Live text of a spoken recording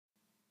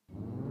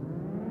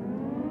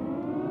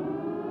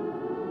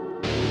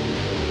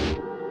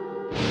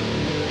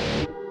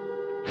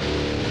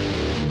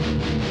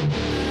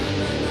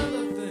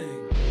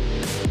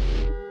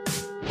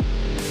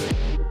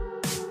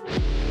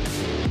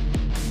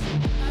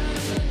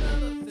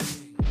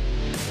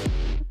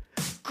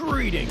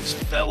Greetings,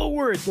 fellow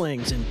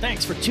Earthlings, and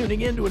thanks for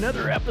tuning in to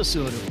another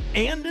episode of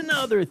And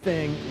Another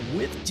Thing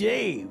with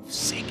Dave,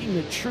 seeking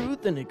the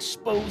truth and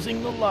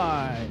exposing the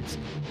lies.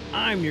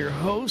 I'm your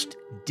host,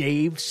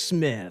 Dave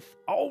Smith.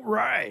 All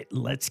right,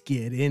 let's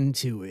get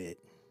into it.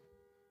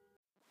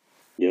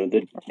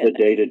 The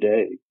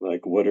day-to-day,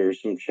 like what are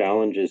some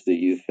challenges that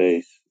you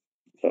face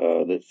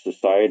that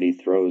society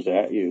throws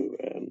at you,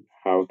 and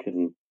how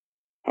can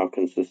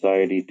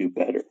society do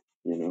better?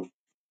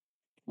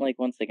 Like,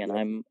 once again,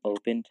 I'm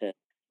open to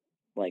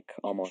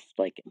almost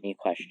any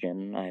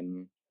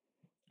question.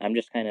 I'm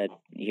just kind of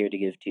here to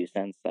give 2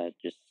 cents. I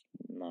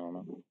don't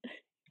know.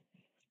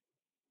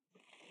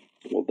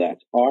 Well,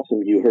 that's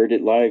awesome. You heard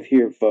it live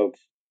here, folks.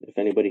 If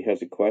anybody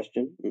has a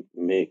question,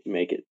 make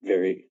it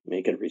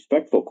a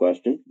respectful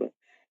question. But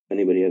if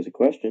anybody has a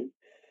question,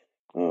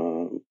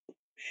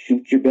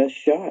 shoot your best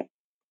shot.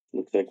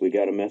 Looks like we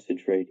got a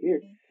message right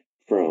here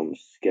from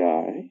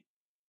Sky.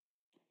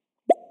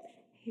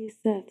 Hey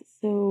Seth,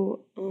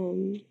 so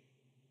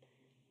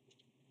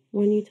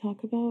when you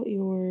talk about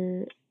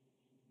your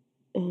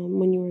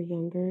when you were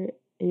younger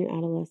in your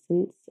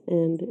adolescence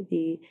and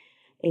the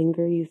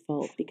anger you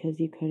felt because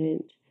you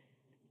couldn't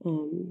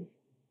you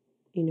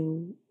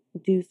know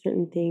do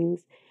certain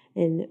things,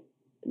 and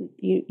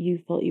you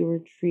felt you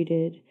were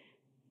treated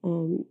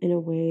in a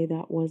way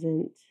that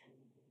wasn't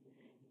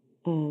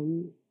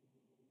um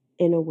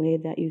in a way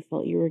that you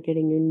felt you were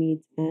getting your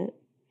needs met,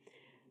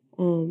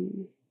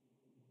 um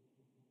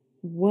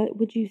what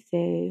would you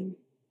say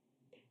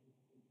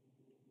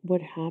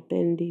would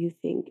happen, do you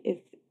think, if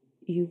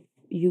you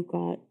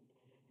got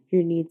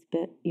your needs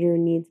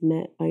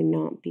met by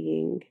not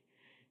being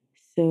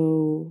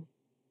so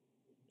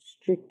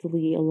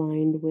strictly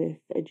aligned with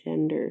a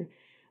gender?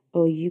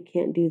 Oh, you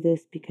can't do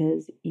this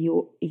because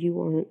you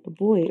aren't a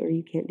boy, or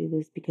you can't do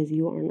this because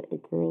you aren't a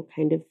girl,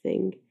 kind of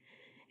thing.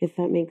 If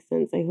that makes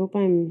sense. I hope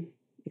I'm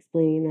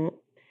explaining that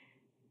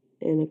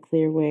in a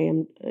clear way.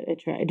 I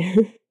tried.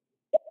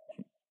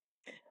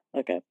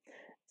 Okay,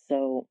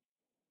 so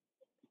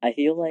I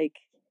feel like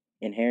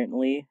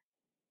inherently,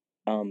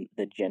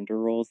 the gender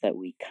roles that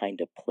we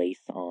kind of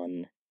place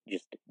on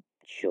just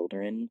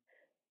children,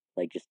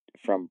 just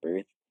from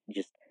birth,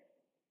 just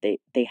they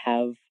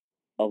have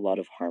a lot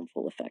of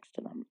harmful effects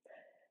to them.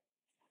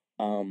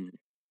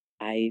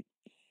 I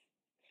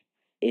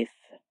If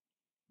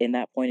in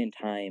that point in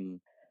time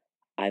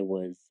I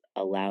was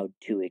allowed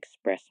to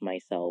express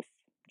myself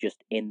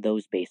just in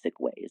those basic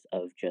ways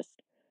of just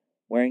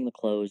wearing the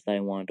clothes that I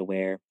wanted to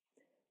wear,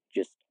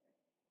 just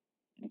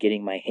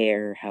getting my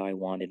hair how I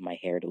wanted my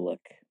hair to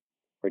look,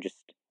 or just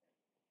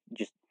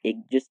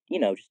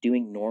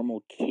doing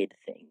normal kid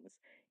things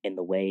in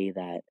the way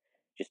that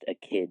just a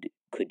kid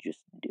could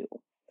just do.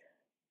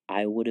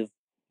 I would have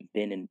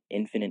been an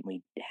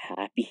infinitely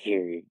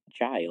happier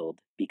child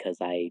because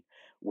I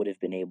would have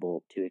been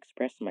able to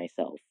express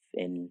myself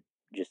and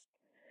just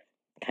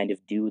kind of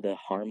do the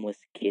harmless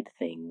kid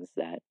things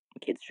that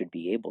kids should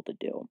be able to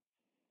do.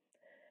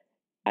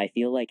 I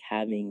feel like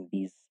having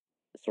these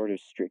sort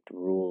of strict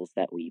rules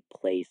that we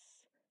place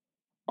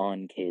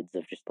on kids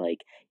of just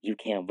you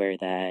can't wear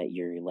that,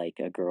 you're like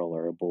a girl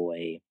or a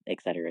boy,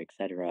 etc.,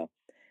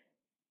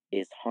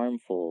 is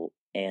harmful,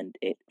 and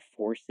it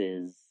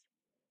forces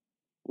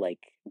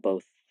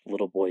both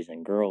little boys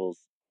and girls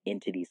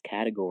into these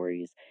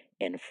categories,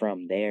 and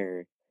from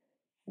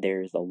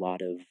there's a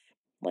lot of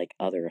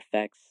other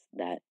effects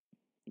that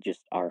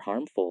just are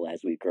harmful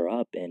as we grow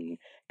up and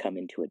come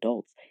into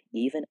adults,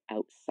 even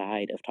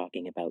outside of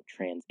talking about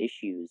trans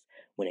issues.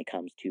 When it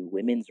comes to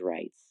women's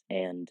rights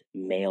and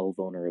male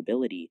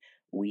vulnerability,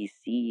 we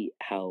see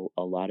how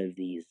a lot of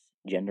these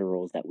gender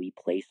roles that we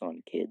place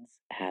on kids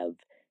have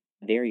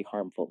very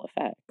harmful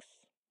effects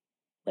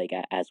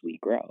as we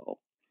grow.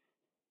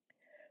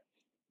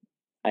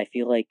 I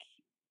feel like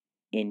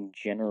in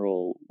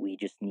general we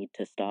just need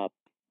to stop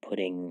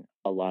putting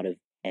a lot of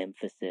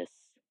emphasis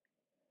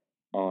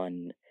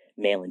on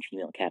male and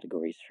female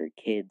categories for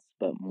kids,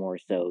 but more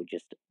so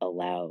just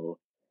allow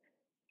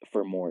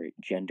for more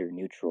gender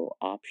neutral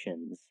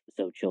options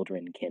so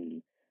children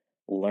can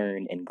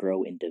learn and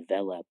grow and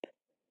develop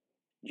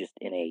just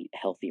in a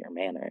healthier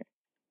manner.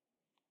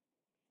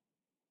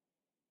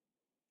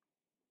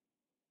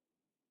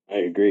 I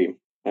agree.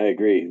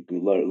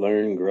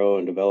 Learn, grow,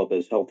 and develop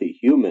as healthy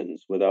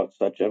humans without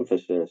such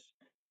emphasis.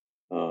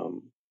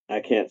 I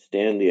can't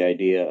stand the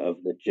idea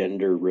of the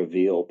gender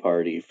reveal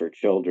party for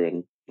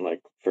children,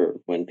 like for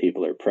when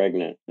people are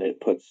pregnant. It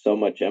puts so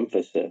much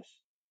emphasis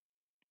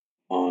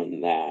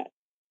on that.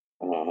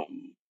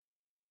 Um,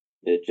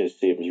 it just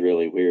seems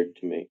really weird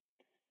to me.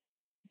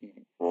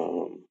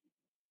 Um,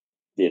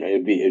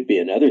 it'd be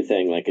another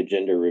thing, like a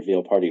gender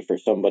reveal party for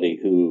somebody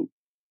who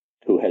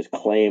has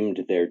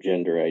claimed their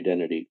gender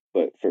identity,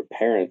 but for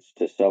parents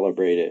to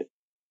celebrate it,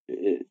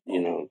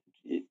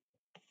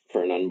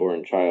 for an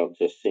unborn child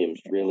just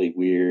seems really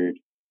weird.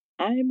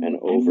 I'm and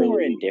more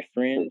overly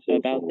indifferent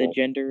about the sensationalized.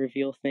 gender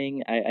reveal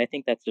thing. I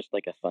think that's just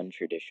a fun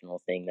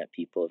traditional thing that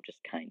people have just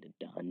kind of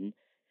done.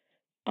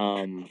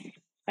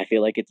 I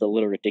feel like it's a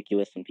little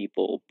ridiculous when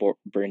people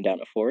burn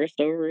down a forest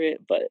over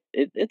it, but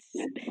it's.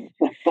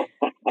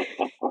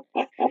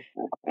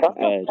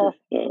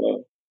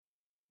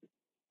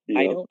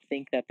 I Yep. don't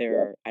think that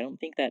I don't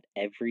think that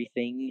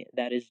everything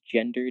that is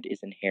gendered is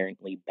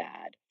inherently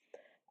bad.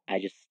 I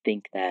just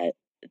think that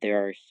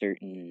there are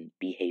certain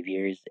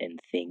behaviors and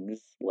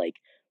things, like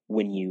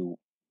when you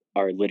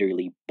are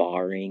literally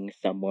barring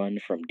someone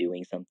from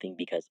doing something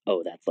because,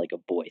 oh, that's like a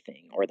boy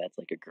thing or that's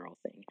like a girl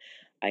thing.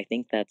 I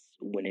think that's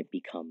when it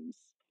becomes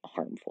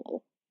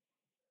harmful.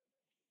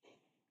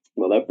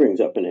 Well, that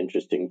brings up an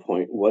interesting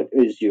point. What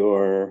is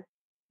your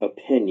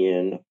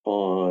opinion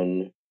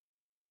on,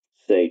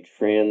 say,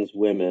 trans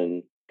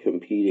women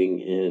competing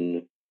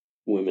in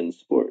women's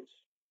sports?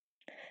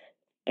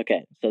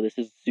 Okay, so this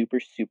is super,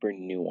 super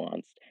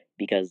nuanced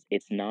because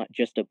it's not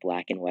just a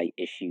black and white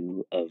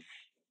issue of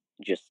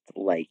just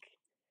like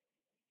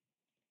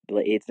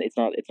it's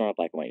not a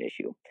black and white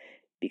issue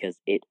because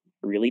it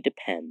really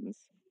depends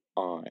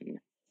on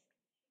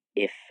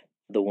if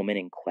the woman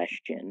in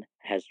question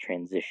has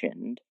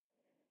transitioned,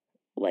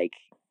 like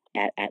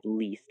at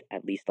least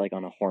like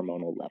on a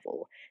hormonal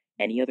level.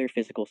 Any other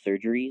physical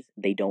surgeries,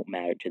 they don't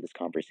matter to this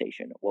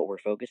conversation. What we're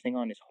focusing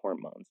on is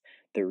hormones.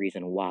 The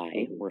reason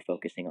why we're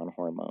focusing on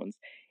hormones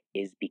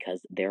is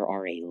because there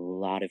are a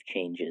lot of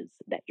changes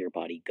that your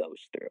body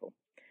goes through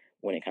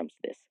when it comes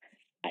to this.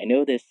 I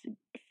know this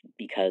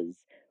because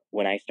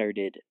when I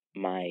started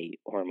my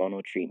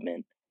hormonal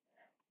treatment,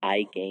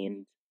 I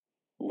gained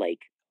like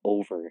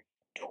over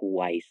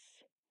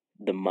twice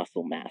the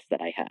muscle mass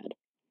that I had.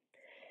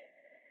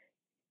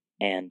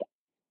 And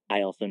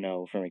I also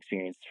know from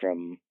experience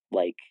from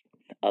like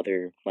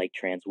other like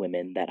trans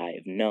women that I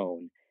have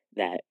known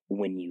that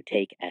when you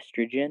take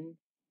estrogen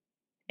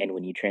and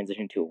when you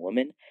transition to a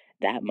woman,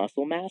 that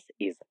muscle mass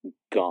is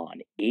gone.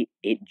 It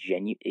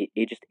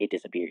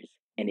disappears,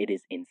 and it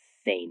is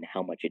insane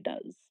how much it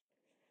does.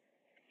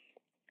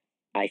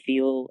 I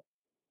feel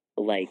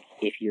like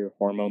if your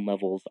hormone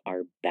levels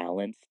are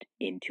balanced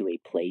into a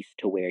place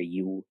to where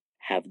you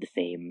have the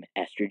same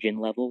estrogen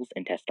levels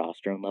and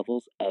testosterone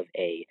levels of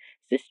a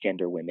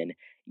cisgender woman,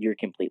 you're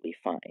completely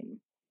fine.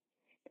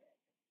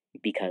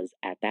 Because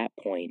at that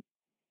point,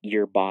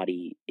 your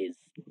body is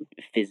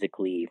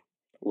physically,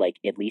 like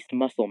at least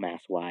muscle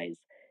mass wise,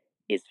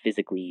 is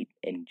physically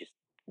and just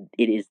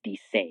it is the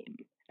same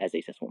as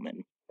a cis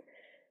woman.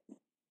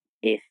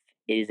 If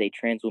it is a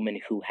trans woman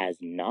who has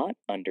not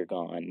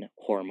undergone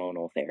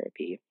hormonal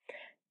therapy,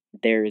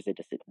 there is an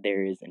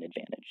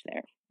advantage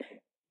there.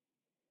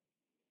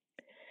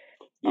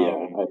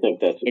 Yeah, I think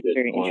that's a It's good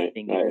very point.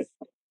 interesting because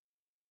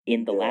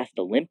in the last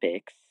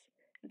Olympics,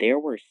 there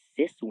were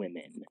cis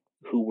women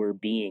who were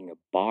being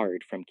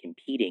barred from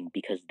competing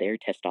because their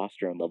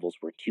testosterone levels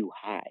were too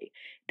high.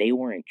 They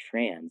weren't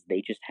trans,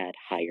 they just had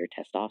higher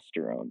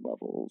testosterone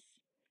levels.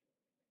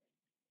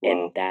 And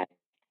Wow. that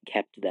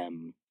kept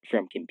them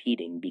from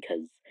competing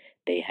because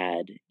they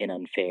had an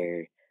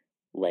unfair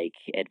like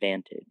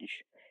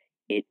advantage.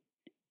 It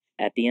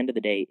At the end of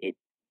the day,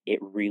 it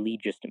really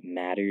just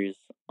matters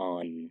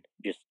on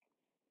just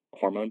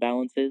hormone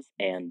balances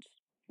and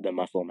the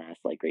muscle mass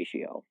like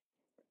ratio.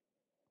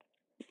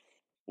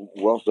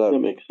 Well said. That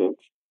makes sense.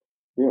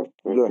 Yeah,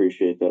 I Good.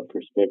 appreciate that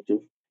perspective.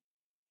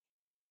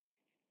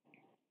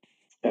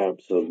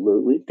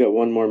 Absolutely. Got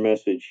one more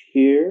message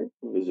here.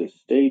 Is it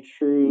stay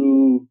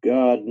true?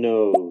 God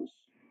knows.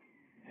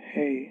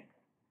 Hey,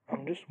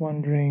 I'm just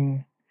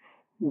wondering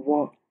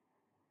what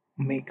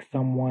makes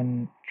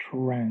someone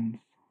trans?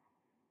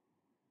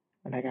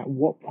 Like, at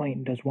what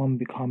point does one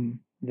become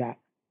that?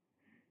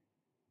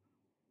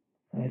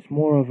 It's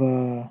more of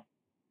a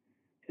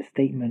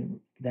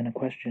statement than a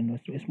question.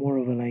 It's more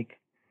of a like,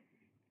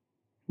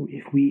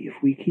 if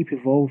we keep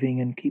evolving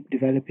and keep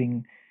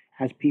developing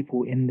as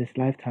people in this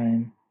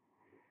lifetime,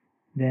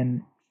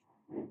 then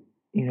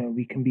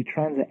we can be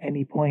trans at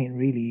any point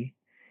really,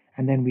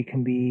 and then we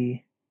can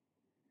be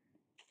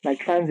like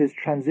trans is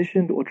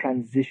transitioned or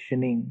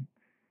transitioning.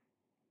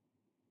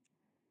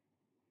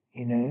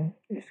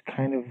 It's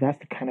kind of that's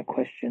the kind of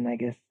question I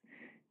guess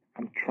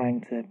I'm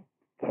trying to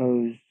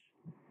pose.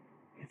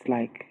 It's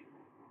like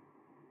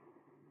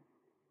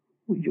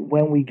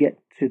when we get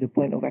to the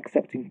point of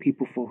accepting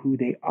people for who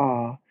they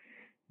are,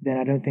 then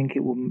I don't think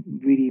it will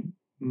really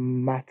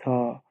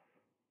matter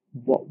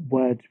what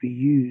words we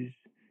use.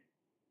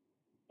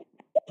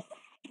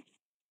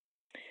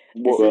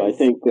 Well, I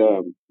think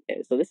So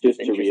this is just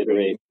to interesting.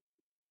 reiterate,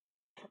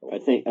 I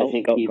think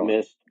he Go on.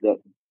 missed the.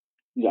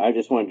 I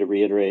just wanted to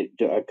reiterate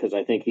because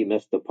I think he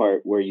missed the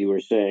part where you were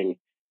saying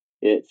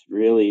it's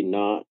really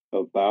not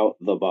about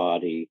the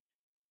body,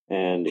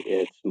 and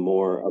it's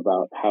more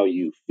about how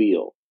you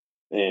feel,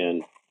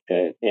 and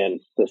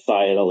and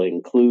societal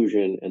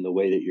inclusion and the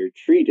way that you're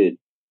treated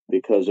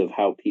because of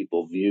how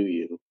people view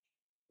you,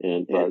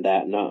 and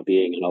that not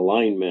being in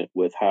alignment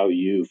with how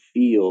you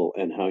feel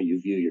and how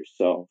you view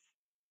yourself.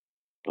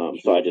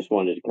 So I just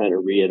wanted to kind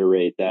of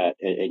reiterate that,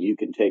 and you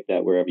can take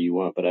that wherever you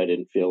want, but I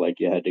didn't feel like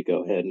you had to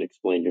go ahead and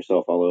explain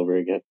yourself all over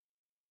again.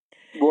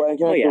 Well, and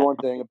can Oh I say yeah. one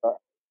thing about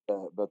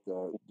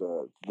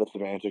the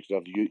semantics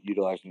of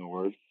utilizing the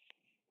word.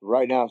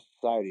 Right now,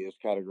 society is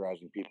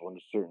categorizing people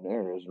into certain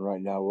areas, and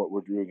right now, what we're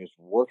doing is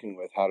working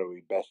with how do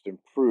we best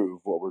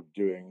improve what we're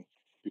doing,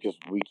 because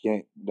we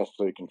can't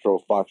necessarily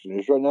control Fox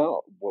News right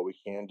now. What we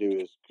can do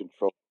is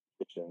control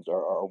predictions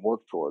or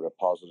work toward a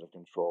positive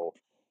control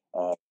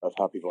of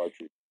how people are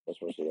treated.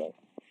 That's what I say that.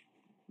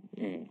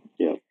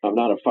 Yeah, I'm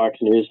not a Fox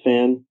News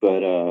fan,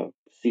 but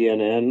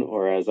CNN,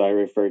 or as I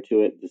refer to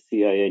it, the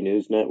CIA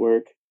News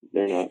Network,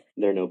 they're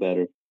no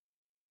better.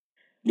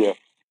 Yeah.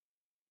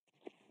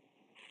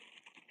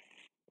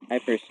 I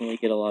personally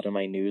get a lot of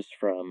my news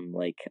from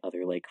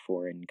other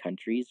foreign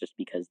countries, just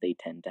because they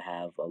tend to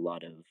have a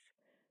lot of.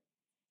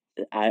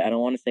 I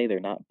don't want to say they're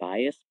not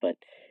biased, but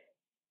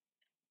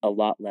a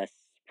lot less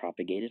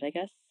propagated, I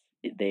guess.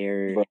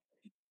 They're But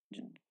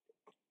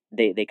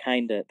they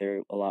kind of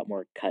they're a lot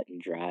more cut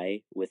and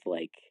dry with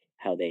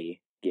how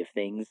they give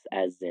things,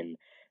 as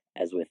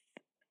with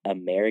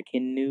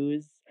American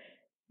news.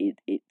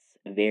 It's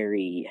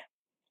very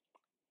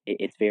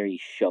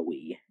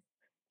showy.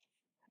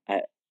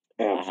 I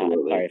I'm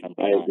Absolutely, sorry if I'm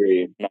I not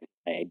agree. not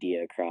my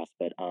idea across,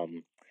 but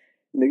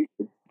they-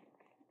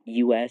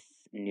 U.S.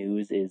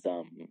 news is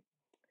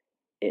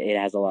it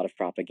has a lot of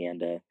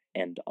propaganda,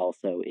 and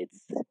also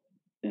it's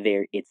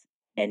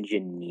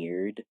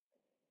engineered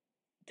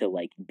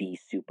to be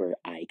super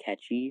eye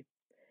catchy,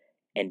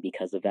 and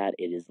because of that,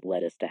 it has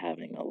led us to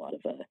having a lot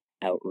of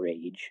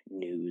outrage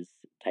news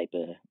type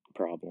of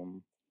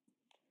problem.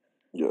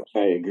 yes.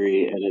 I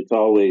agree, and it's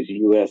always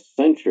U.S.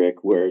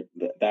 centric. Where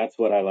that's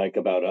what I like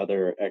about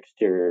other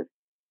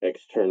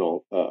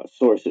external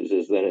sources,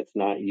 is that it's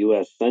not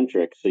U.S.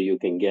 centric, so you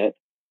can get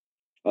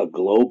a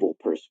global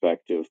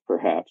perspective,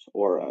 perhaps,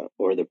 or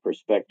the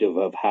perspective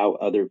of how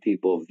other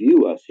people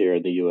view us here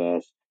in the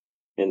U.S.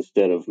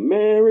 instead of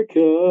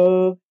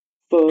America,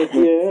 fuck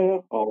yeah,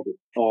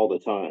 all the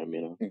time.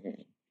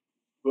 Mhm.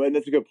 Well, and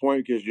that's a good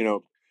point, because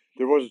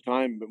there was a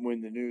time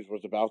when the news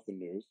was about the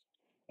news,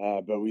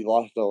 but we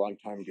lost it a long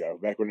time ago.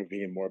 Back when it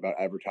became more about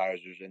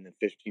advertisers and the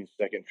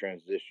 15-second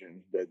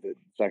transition that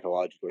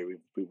psychologically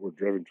we were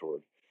driven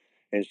toward.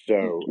 And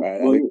so I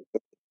think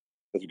Well,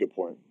 that's a good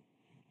point.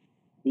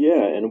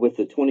 yeah, and with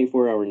the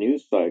 24-hour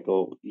news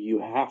cycle, you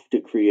have to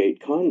create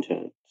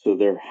content. So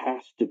there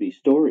has to be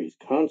stories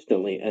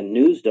constantly, and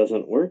news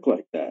doesn't work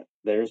like that.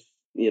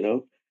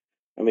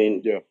 I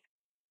mean, Yeah.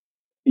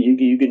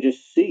 you can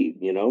just see,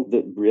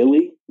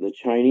 the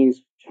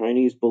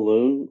Chinese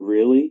balloon,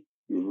 really,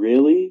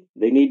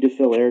 they need to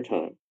fill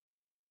airtime.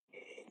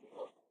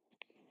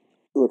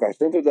 Look, I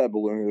sent her that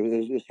balloon.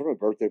 It's from a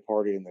birthday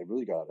party, and they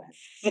really got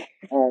it.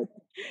 Uh,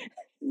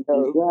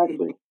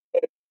 Exactly.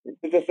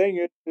 the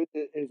thing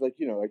is like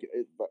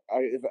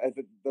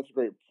that's a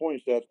great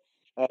point, Steph.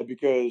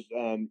 Because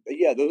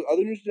yeah, those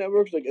other news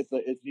networks, it's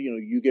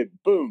you get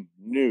boom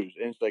news,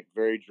 and it's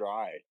very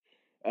dry,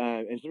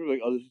 and some people are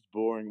like, oh, this is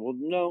boring. Well,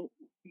 no,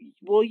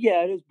 well,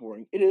 yeah, it is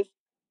boring. It is,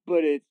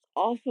 but it's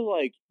also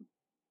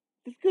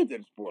it's good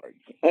that it's boring.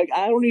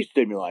 I don't need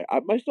stimuli.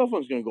 My cell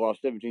phone's gonna go off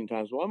 17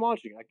 times while I'm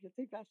watching. I can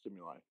take that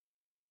stimuli.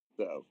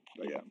 So,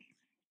 but yeah.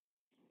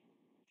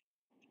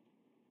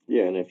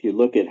 Yeah, and if you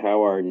look at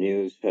how our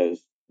news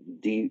has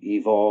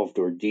evolved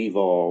or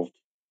devolved,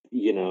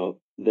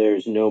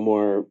 there's no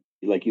more,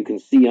 like, you can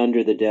see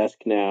under the desk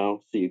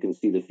now, so you can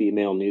see the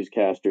female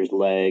newscaster's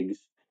legs.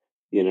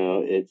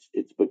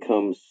 It's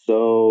become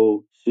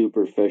so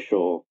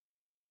superficial,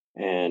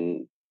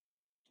 and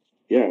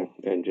yeah,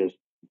 and just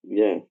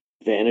yeah,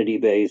 vanity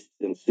based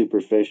and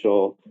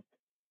superficial,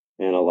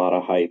 and a lot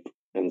of hype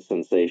and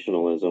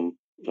sensationalism.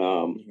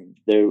 Mhm.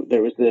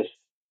 There was this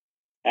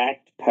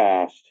act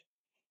passed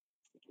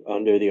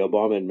under the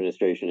Obama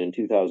administration in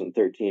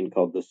 2013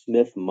 called the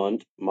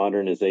Smith-Mundt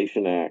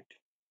Modernization Act.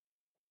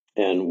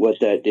 And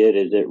what that did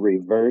is it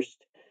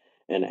reversed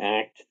an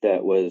act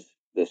that was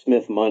the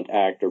Smith-Mundt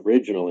Act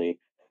originally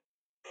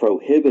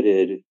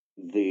prohibited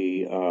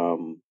the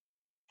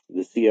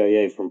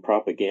CIA from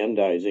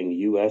propagandizing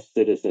U.S.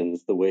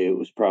 citizens the way it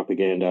was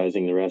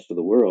propagandizing the rest of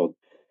the world.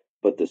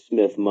 But the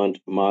Smith-Mundt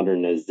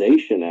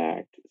Modernization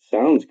Act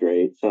sounds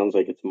great, sounds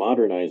like it's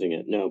modernizing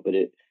it. No, but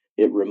it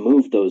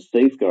removed those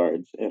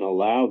safeguards and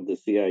allowed the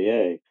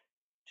CIA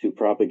to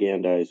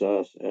propagandize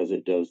us as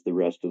it does the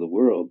rest of the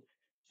world.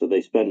 So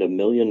they spend $1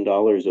 million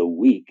a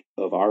week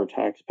of our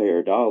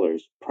taxpayer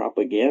dollars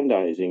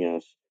propagandizing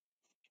us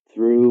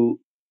through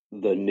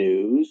the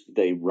news.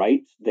 They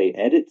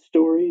edit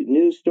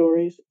news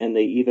stories, and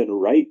they even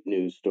write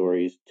news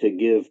stories to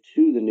give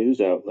to the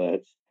news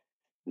outlets.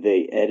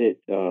 They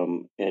edit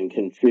and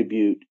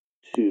contribute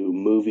to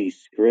movie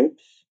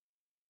scripts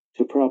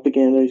to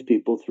propagandize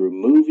people through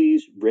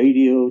movies,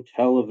 radio,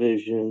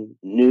 television,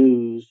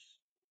 news,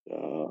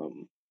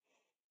 um,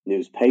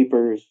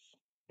 newspapers,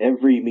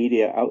 every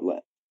media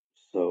outlet.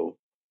 So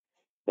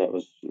that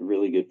was a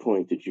really good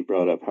point that you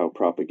brought up, how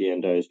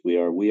propagandized we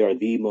are. We are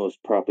the most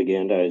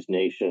propagandized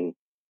nation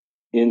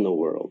in the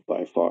world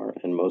by far,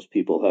 and most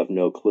people have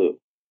no clue.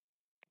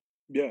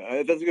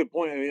 Yeah, that's a good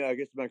point. I mean, I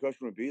guess my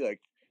question would be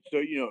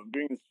so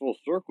bringing this full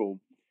circle.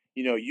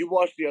 you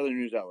watch the other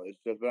news outlets,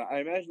 but I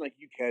imagine like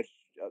you catch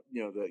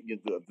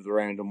the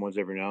random ones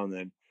every now and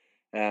then.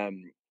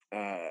 Um,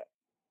 uh,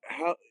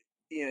 how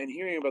and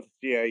hearing about the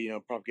CIA,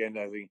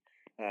 propagandizing,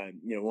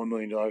 $1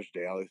 million a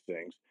day, all these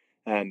things,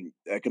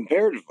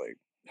 comparatively,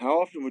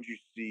 how often would you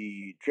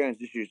see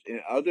trans issues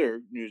in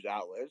other news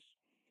outlets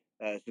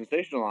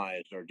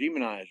sensationalized or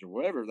demonized or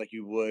whatever, like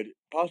you would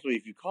possibly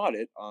if you caught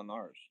it on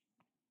ours?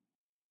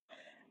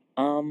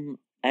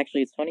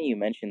 Actually, it's funny you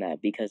mentioned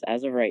that because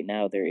as of right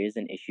now, there is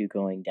an issue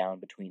going down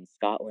between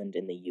Scotland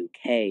and the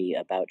UK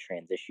about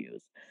trans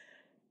issues.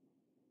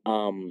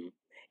 Um,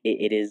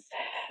 it is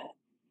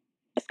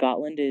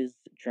Scotland is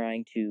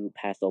trying to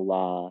pass a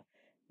law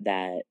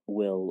that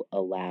will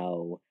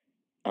allow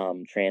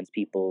trans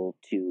people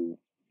to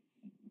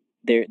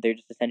they're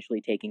just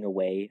essentially taking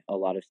away a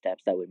lot of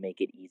steps that would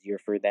make it easier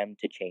for them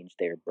to change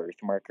their birth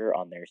marker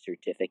on their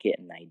certificate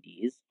and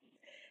IDs.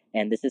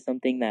 And this is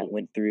something that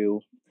went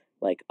through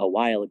like a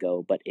while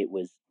ago, but it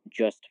was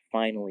just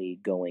finally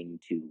going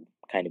to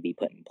kind of be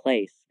put in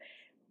place.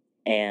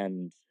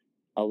 And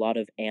a lot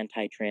of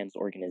anti-trans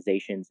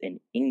organizations in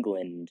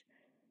England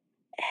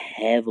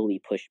heavily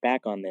pushed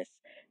back on this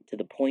to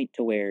the point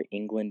to where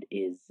England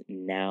is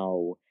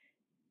now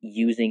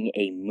using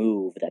a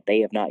move that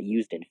they have not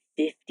used in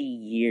 50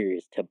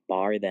 years to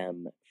bar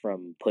them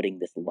from putting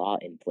this law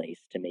in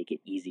place to make it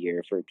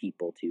easier for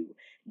people to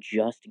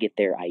just get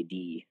their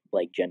ID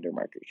like gender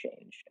marker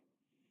changed.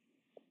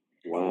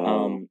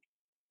 Wow.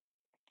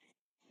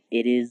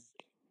 It is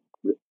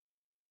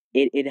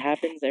it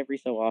happens every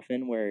so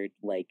often where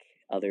like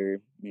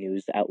other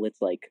news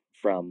outlets like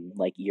from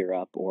like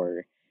Europe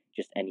or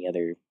just any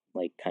other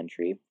like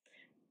country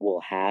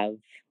will have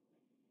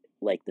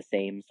like the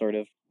same sort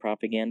of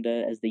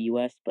propaganda as the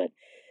US, but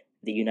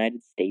the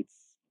United States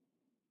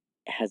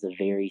has a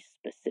very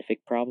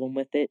specific problem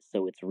with it,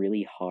 so it's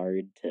really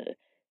hard to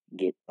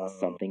get Uh,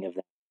 something of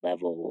that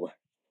level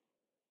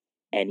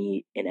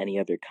in any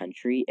other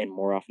country, and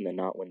more often than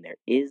not when there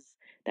is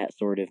that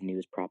sort of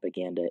news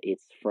propaganda,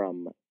 it's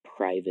from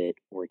private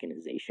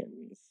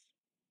organizations.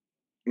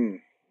 mm,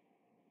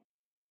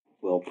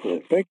 Well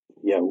put. thank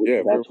Yeah,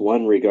 yeah, that's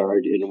one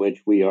regard in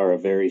which we are a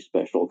very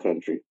special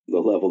country, the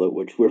level at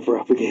which we're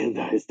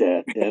propagandized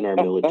at, and our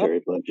military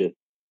budget.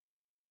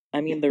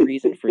 I mean, the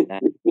reason for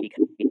that is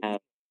because we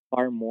have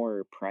far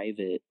more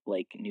private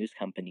like news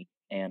companies,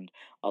 and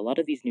a lot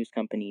of these news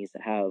companies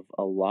have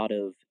a lot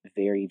of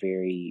very,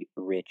 very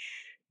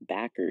rich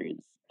backers.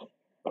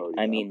 Oh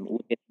I yeah, mean,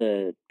 look at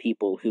the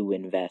people who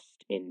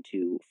invest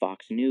into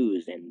Fox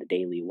News and the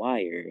Daily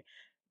Wire.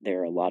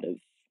 There are a lot of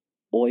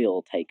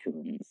oil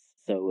tycoons.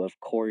 So, of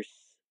course,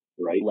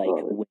 right, like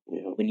brother.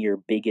 Yeah, when your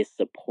biggest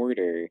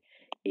supporter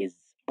is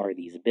are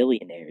these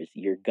billionaires,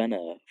 you're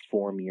gonna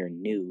form your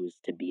news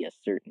to be a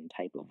certain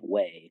type of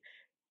way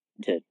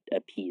to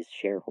appease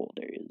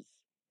shareholders.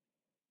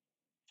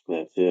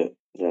 that's it.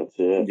 That's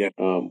it. yeah.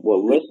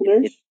 Well,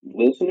 It's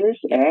listeners,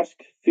 yeah,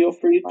 feel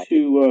free I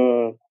did.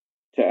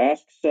 to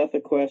ask Seth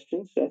a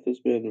question. Seth has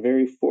been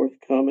very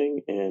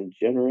forthcoming and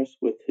generous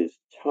with his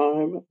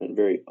time and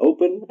very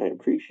open. I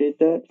appreciate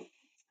that.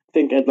 I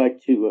think I'd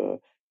like to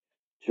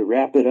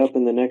wrap it up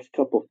in the next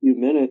couple few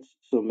minutes,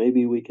 so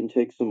maybe we can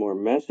take some more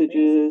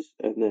messages,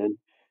 and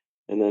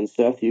then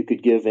Seth, you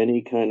could give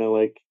any kind of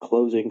like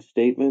closing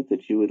statement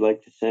that you would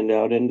like to send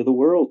out into the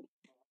world.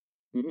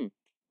 Mm-hmm.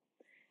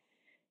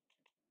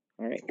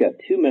 All right. Got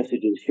two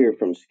messages here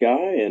from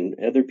Sky, and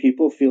other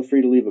people, feel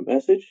free to leave a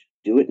message.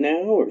 Do it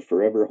now or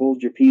forever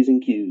hold your P's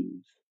and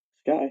Q's.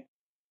 Sky.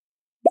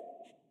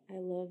 I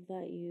love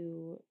that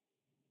you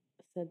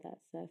said that,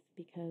 Seth,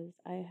 because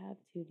I have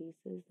two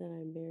nieces that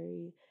I'm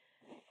very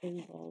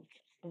involved.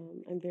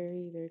 I'm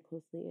very, very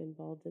closely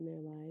involved in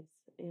their lives,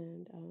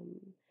 and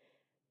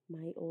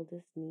my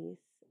oldest niece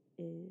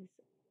is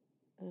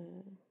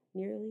uh,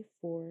 nearly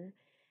 4,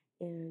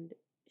 and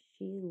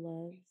she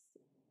loves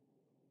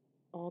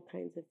all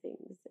kinds of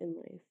things in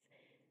life.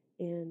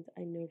 And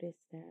I notice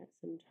that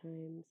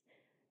sometimes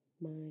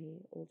my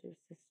older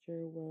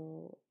sister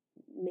will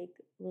make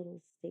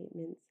little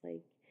statements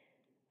like,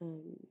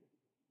 um,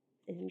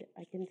 and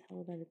I can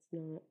tell that it's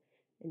not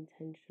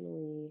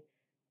intentionally,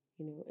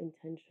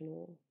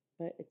 intentional,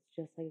 but it's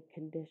just like a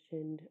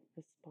conditioned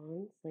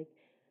response. Like,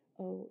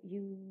 oh,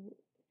 you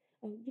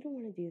don't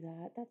want to do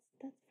that.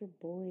 That's for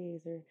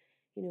boys, or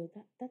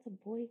that's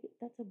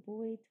a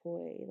boy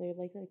toy.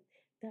 Like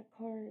that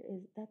car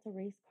that's a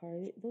race car.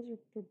 Those are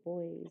for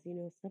boys,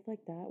 stuff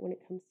like that. When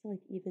it comes to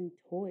like even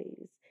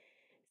toys,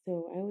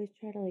 so I always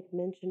try to like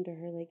mention to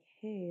her like,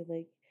 hey,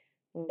 like,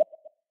 um,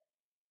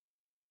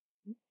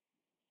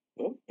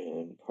 Oh,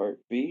 and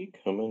part B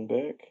coming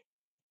back.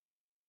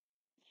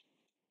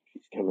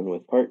 She's coming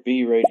with part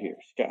B right here.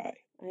 Sky.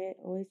 I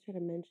always try to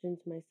mention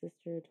to my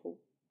sister to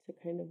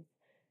kind of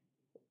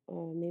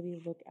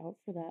maybe look out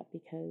for that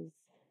because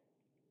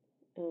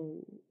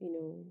um, you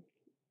know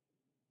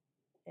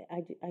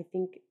I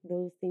think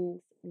those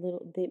things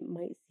little they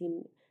might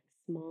seem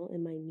small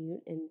and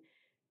minute and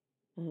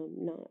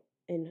not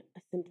and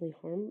simply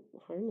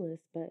harmless,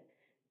 but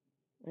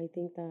I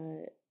think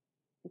that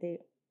they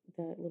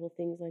that little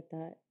things like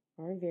that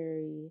are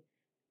very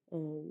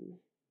um,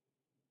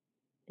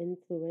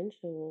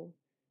 influential,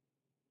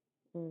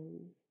 um,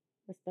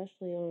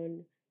 especially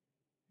on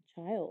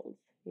a child.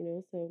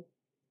 So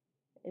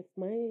if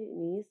my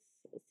niece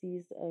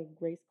sees a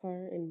race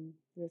car in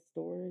the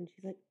store and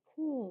she's like,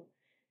 "Cool,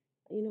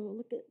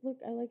 look,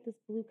 I like this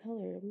blue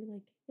color." I'm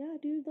like, "Yeah,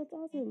 dude, that's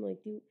awesome.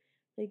 Like, do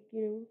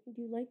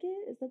you like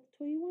it? Is that the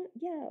toy you want?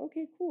 Yeah,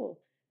 okay, cool."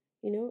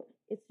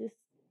 It's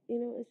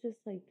just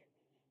like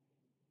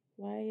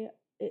why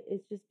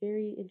it's just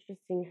very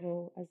interesting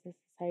how as a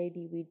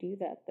society we do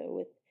that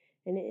though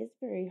and it is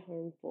very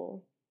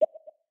harmful.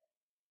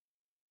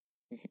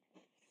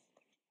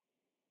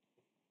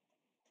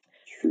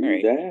 True All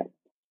right. that.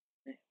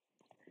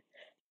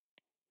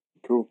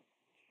 Cool.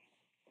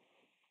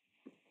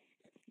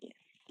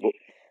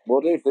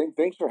 Well, Dave,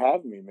 thanks for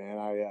having me, man.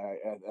 I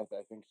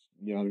think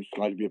I'm just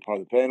glad to be a part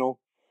of the panel.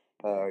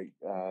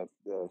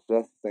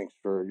 Seth, thanks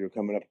for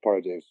coming up part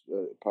of Dave's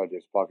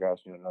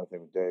podcast. Another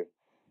thing with Dave.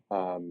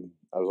 I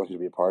was lucky to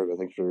be a part of it.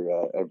 Thanks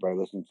for everybody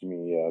listening to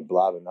me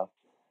blab enough.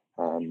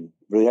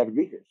 Really happy to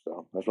be here.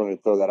 So I just wanted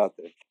to throw that out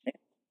there. No,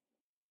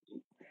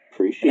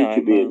 Appreciate you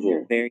I'm being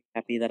here. very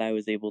happy that I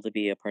was able to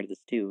be a part of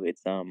this too.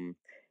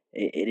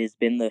 It has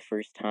been the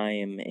first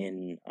time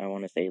in, I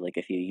want to say, like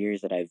a few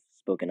years that I've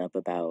spoken up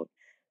about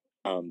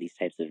these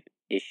types of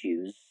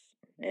issues,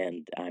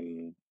 and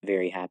I'm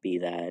very happy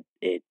that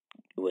it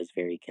was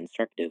very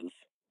constructive.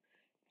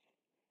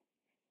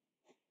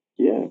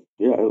 Yeah,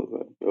 yeah.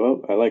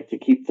 Well, I like to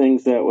keep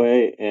things that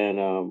way, and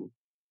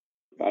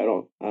I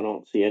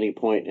don't see any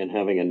point in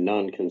having a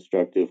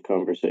non-constructive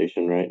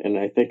conversation, right? And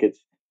I think it's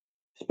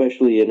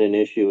especially in an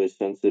issue as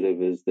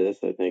sensitive as this.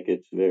 I think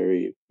it's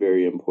very,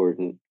 very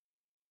important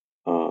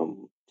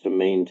to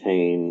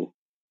maintain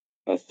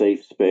a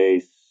safe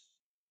space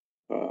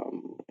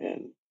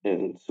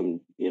and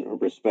some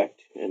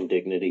respect and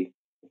dignity.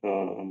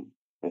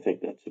 I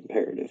think that's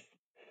imperative.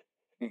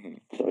 Hmm.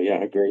 So yeah,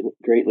 I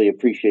greatly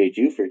appreciate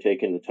you for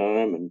taking the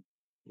time and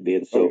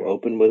being Oh so yeah.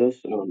 open with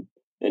us.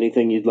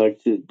 Anything you'd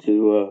like to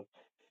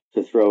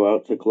throw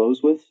out to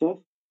close with, Seth?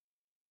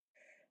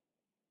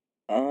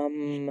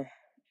 Um,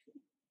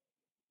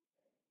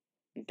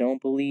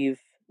 don't believe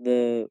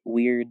the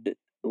weird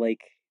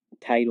like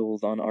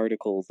titles on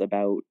articles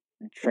about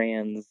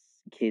trans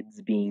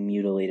kids being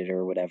mutilated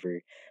or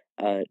whatever.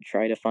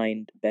 Try to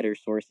find better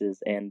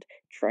sources and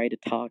try to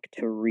talk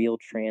to real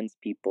trans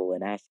people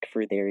and ask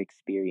for their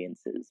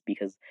experiences,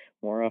 because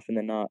more often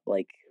than not,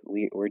 like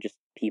we're just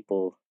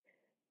people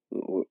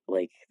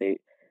like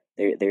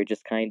they're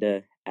just kind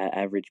of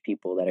average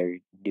people that are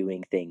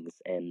doing things.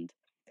 And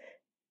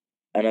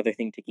another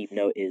thing to keep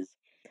note is,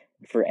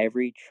 for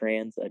every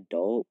trans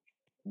adult,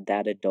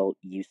 that adult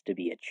used to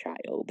be a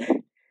child.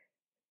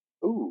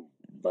 Ooh.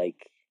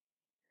 Like,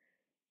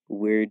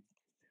 weird,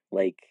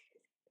 like,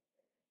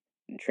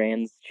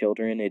 trans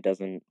children, it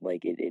doesn't,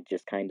 like, it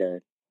just kind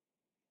of,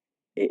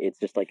 it's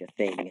just like a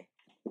thing.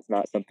 It's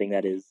not something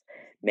that is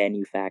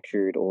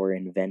manufactured or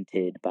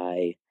invented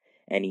by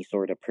any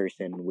sort of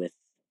person with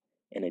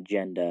an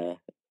agenda.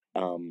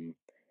 Um,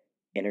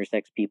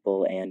 Intersex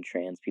people and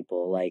trans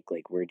people alike,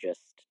 like, we're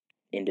just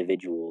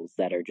individuals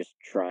that are just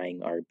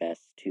trying our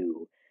best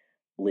to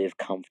live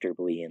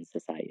comfortably in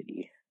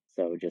society.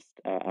 So just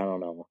I don't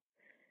know.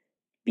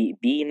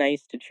 Be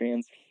nice to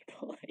trans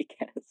people, I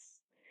guess.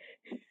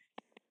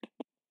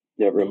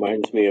 That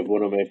reminds me of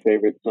one of my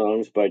favorite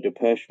songs by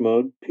Depeche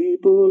Mode.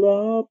 People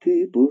are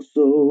people,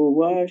 so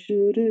why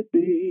should it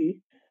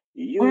be?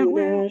 You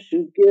and I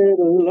should get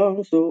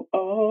along so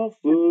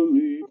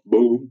awfully.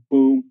 Boom,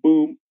 boom,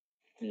 boom.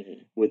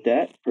 Mhm. With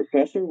that,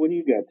 Professor, what do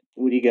you got?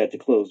 What do you got to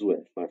close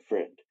with, my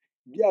friend?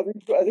 Yeah, I think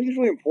it's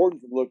really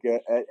important to look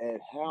at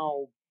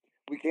how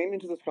we came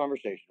into this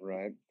conversation,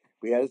 right?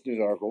 We had this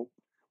news article.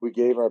 We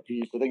gave our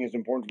piece. I think it's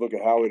important to look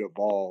at how it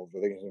evolved.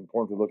 I think it's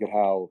important to look at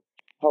how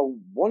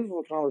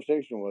wonderful the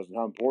conversation was and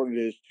how important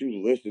it is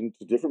to listen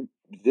to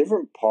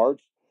different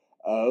parts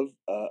of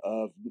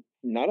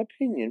not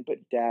opinion but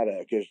data,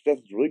 because Seth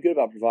is really good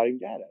about providing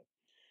data.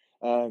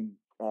 I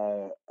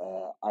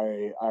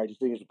just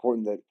think it's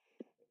important that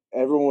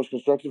everyone was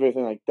constructive,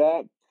 anything like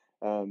that.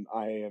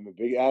 I am a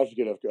big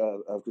advocate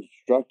of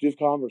constructive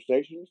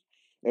conversations,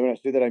 and when I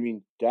say that, I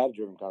mean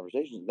data-driven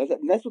conversations.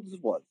 That's what this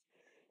was.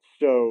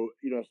 So,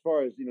 as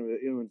far as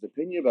anyone's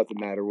opinion about the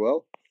matter,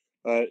 well,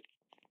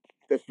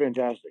 that's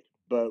fantastic.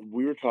 But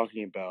we were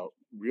talking about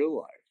real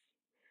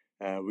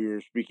life. We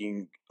were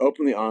speaking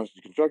openly,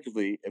 honestly,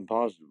 constructively, and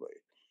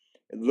positively.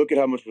 And look at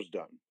how much was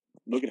done.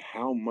 Look at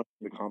how much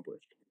was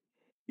accomplished.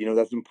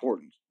 That's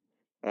important.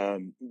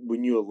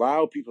 When you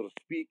allow people to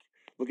speak,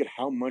 look at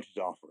how much is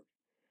offered.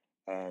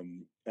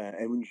 And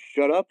when you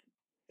shut up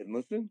and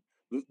listen,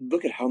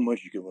 look at how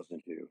much you can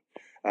listen to.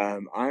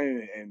 I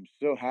am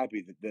so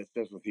happy that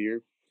Steph's was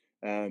here.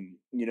 I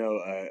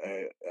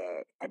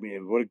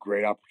mean, what a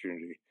great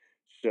opportunity.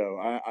 So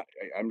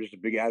I'm just a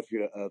big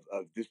advocate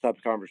of this type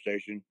of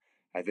conversation.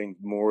 I think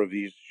more of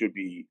these should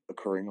be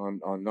occurring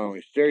on not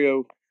only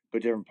stereo,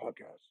 but different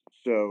podcasts.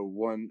 So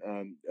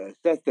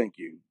Seth, thank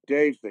you.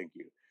 Dave, thank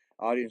you.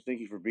 Audience, thank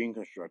you for being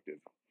constructive.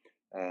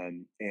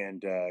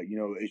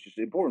 It's just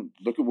important.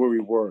 Look at where we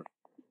were.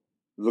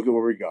 Look at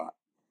where we got.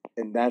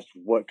 And that's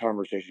what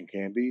conversation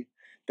can be.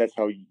 That's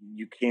how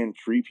you can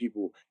treat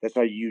people. That's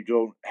how you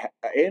don't,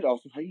 and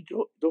also how you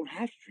don't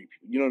have to treat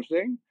people. You know what I'm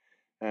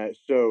saying?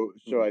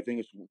 So I think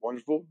it's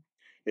wonderful.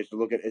 It's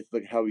look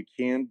how we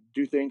can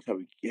do things, how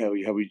we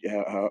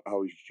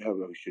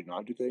should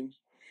not do things.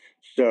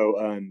 So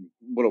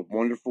what a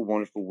wonderful,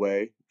 wonderful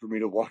way for me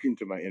to walk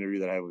into my interview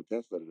that I had with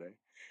Tesla today.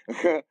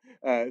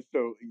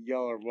 So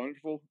y'all are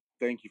wonderful.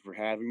 Thank you for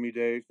having me,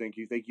 Dave. Thank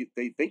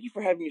you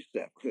for having me,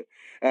 Steph. So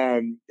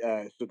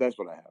that's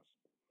what I have.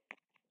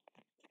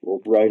 Well,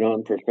 right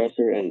on,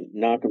 Professor, and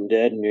knock 'em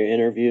dead in your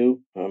interview.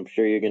 I'm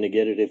sure you're going to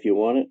get it if you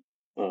want it.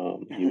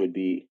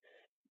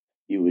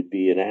 You would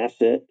be an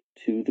asset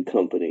to the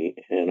company,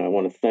 and I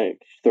want to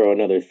throw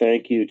another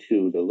thank you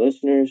to the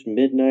listeners: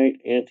 Midnight,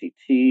 Auntie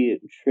T,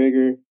 and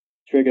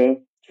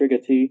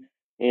Trigga T.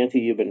 Auntie,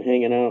 you've been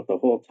hanging out the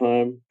whole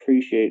time.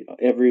 Appreciate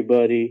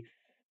everybody.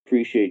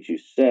 Appreciate you,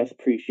 Seth.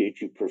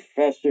 Appreciate you,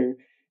 Professor.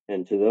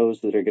 And to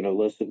those that are going to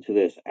listen to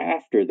this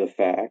after the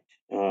fact,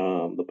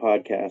 the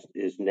podcast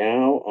is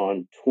now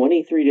on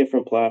 23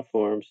 different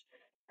platforms,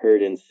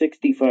 heard in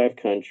 65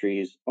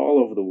 countries all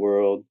over the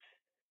world.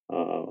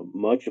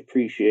 Much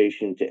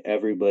appreciation to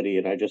everybody,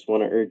 and I just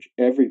want to urge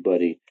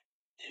everybody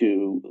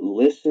to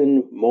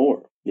listen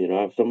more.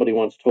 If somebody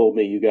once told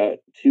me you got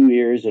 2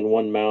 ears and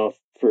 1 mouth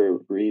for a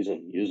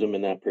reason, use them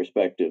in that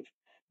perspective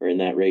or in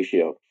that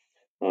ratio.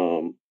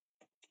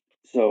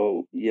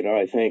 So,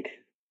 I think,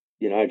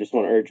 I just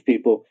want to urge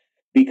people,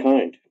 be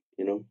kind,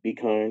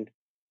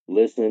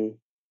 listen,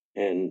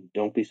 and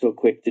don't be so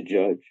quick to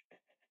judge.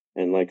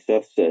 And like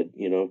Seth said,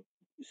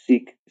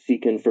 seek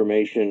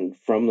information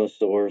from the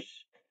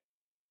source.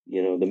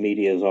 The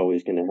media is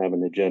always going to have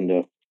an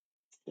agenda.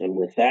 And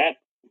with that,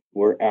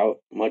 we're out.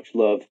 Much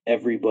love,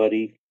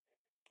 everybody.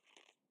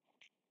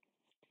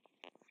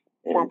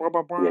 And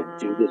we'll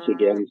do this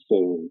again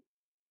soon.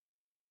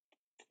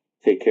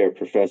 Take care,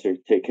 Professor.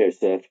 Take care,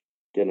 Seth.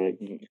 Good night.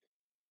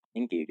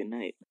 Thank you. Good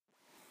night.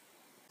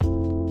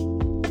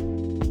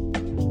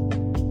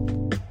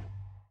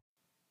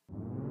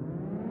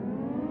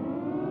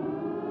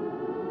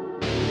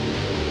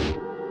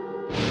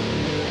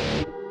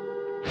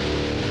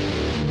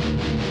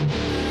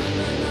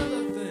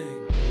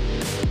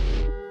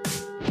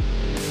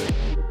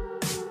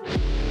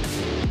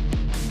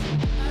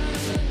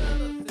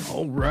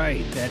 All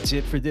right, that's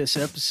it for this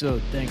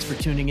episode. Thanks for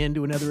tuning in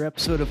to another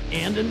episode of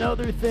And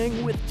Another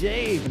Thing with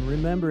Dave. And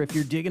remember, if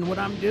you're digging what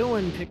I'm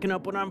doing, picking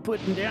up what I'm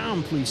putting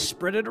down, please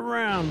spread it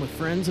around with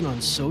friends and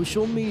on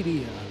social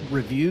media.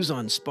 Reviews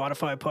on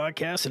Spotify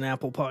Podcasts and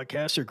Apple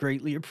Podcasts are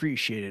greatly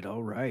appreciated.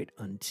 All right,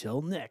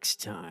 until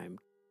next time.